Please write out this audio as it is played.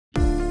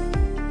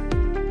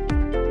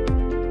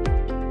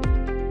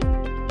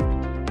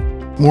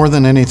More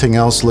than anything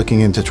else, looking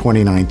into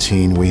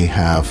 2019, we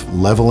have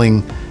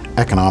leveling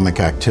economic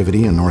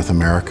activity in North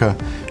America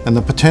and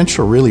the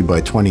potential really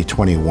by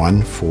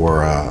 2021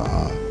 for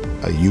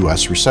a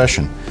U.S.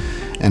 recession.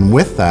 And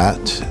with that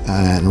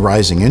and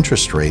rising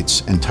interest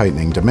rates and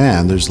tightening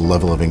demand, there's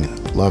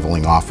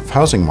leveling off of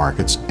housing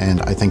markets,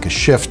 and I think a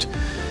shift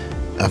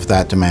of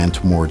that demand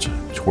towards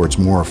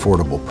more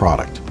affordable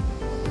product.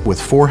 With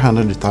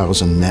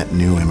 400,000 net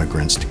new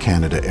immigrants to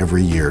Canada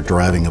every year,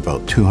 driving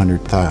about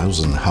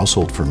 200,000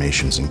 household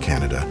formations in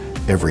Canada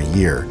every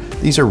year,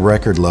 these are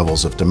record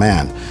levels of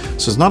demand.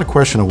 So it's not a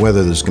question of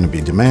whether there's going to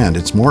be demand,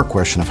 it's more a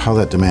question of how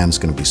that demand is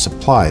going to be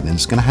supplied, and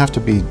it's going to have to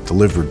be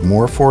delivered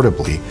more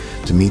affordably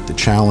to meet the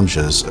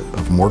challenges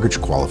of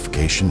mortgage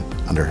qualification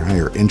under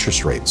higher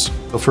interest rates.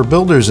 So for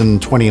builders in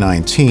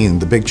 2019,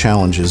 the big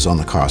challenge is on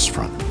the cost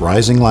front.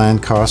 Rising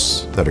land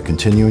costs that are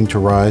continuing to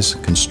rise,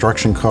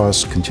 construction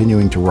costs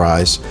continuing to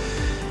rise,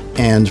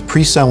 and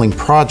pre-selling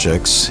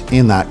projects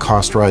in that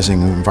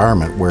cost-rising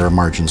environment where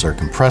margins are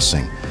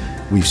compressing.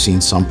 We've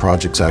seen some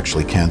projects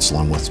actually cancel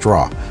and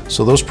withdraw.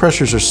 So those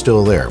pressures are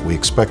still there. We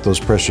expect those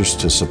pressures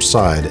to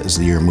subside as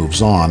the year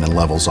moves on and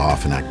levels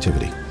off in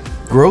activity.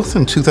 Growth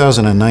in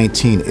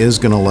 2019 is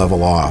going to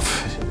level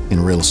off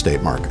in real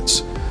estate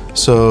markets.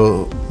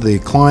 So the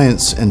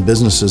clients and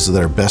businesses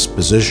that are best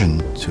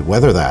positioned to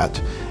weather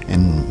that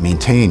and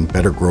maintain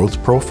better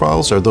growth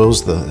profiles are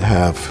those that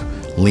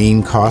have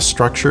lean cost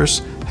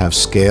structures, have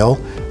scale,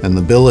 and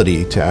the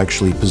ability to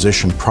actually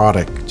position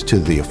product to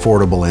the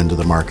affordable end of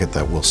the market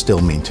that will still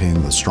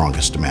maintain the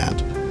strongest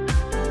demand.